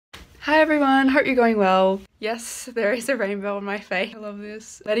Hi everyone, hope you're going well. Yes, there is a rainbow on my face. I love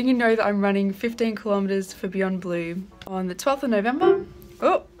this. Letting you know that I'm running 15 kilometers for Beyond Blue on the 12th of November.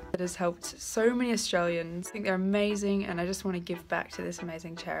 Oh, it has helped so many Australians. I think they're amazing and I just want to give back to this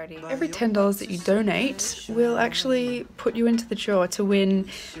amazing charity. Every $10 that you donate will actually put you into the draw to win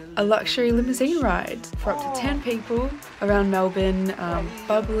a luxury limousine ride for up to 10 people around Melbourne.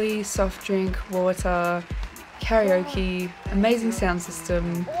 Bubbly, soft drink, water, karaoke, amazing sound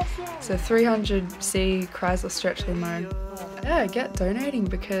system. So 300C Chrysler stretch limo. Yeah, get donating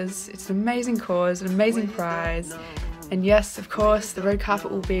because it's an amazing cause, an amazing prize. And yes, of course, the red carpet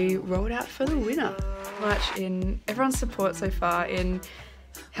will be rolled out for the winner. Much in everyone's support so far in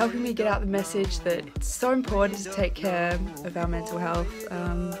helping me get out the message that it's so important to take care of our mental health.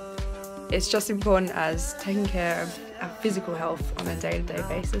 It's just important as taking care of our physical health on a day-to-day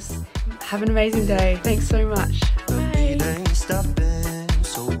basis. Have an amazing day. Thanks so much. Bye.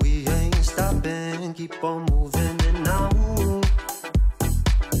 Keep on moving and now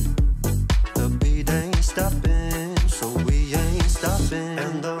the beat ain't stopping, so we ain't stopping,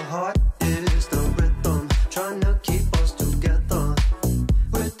 and the heart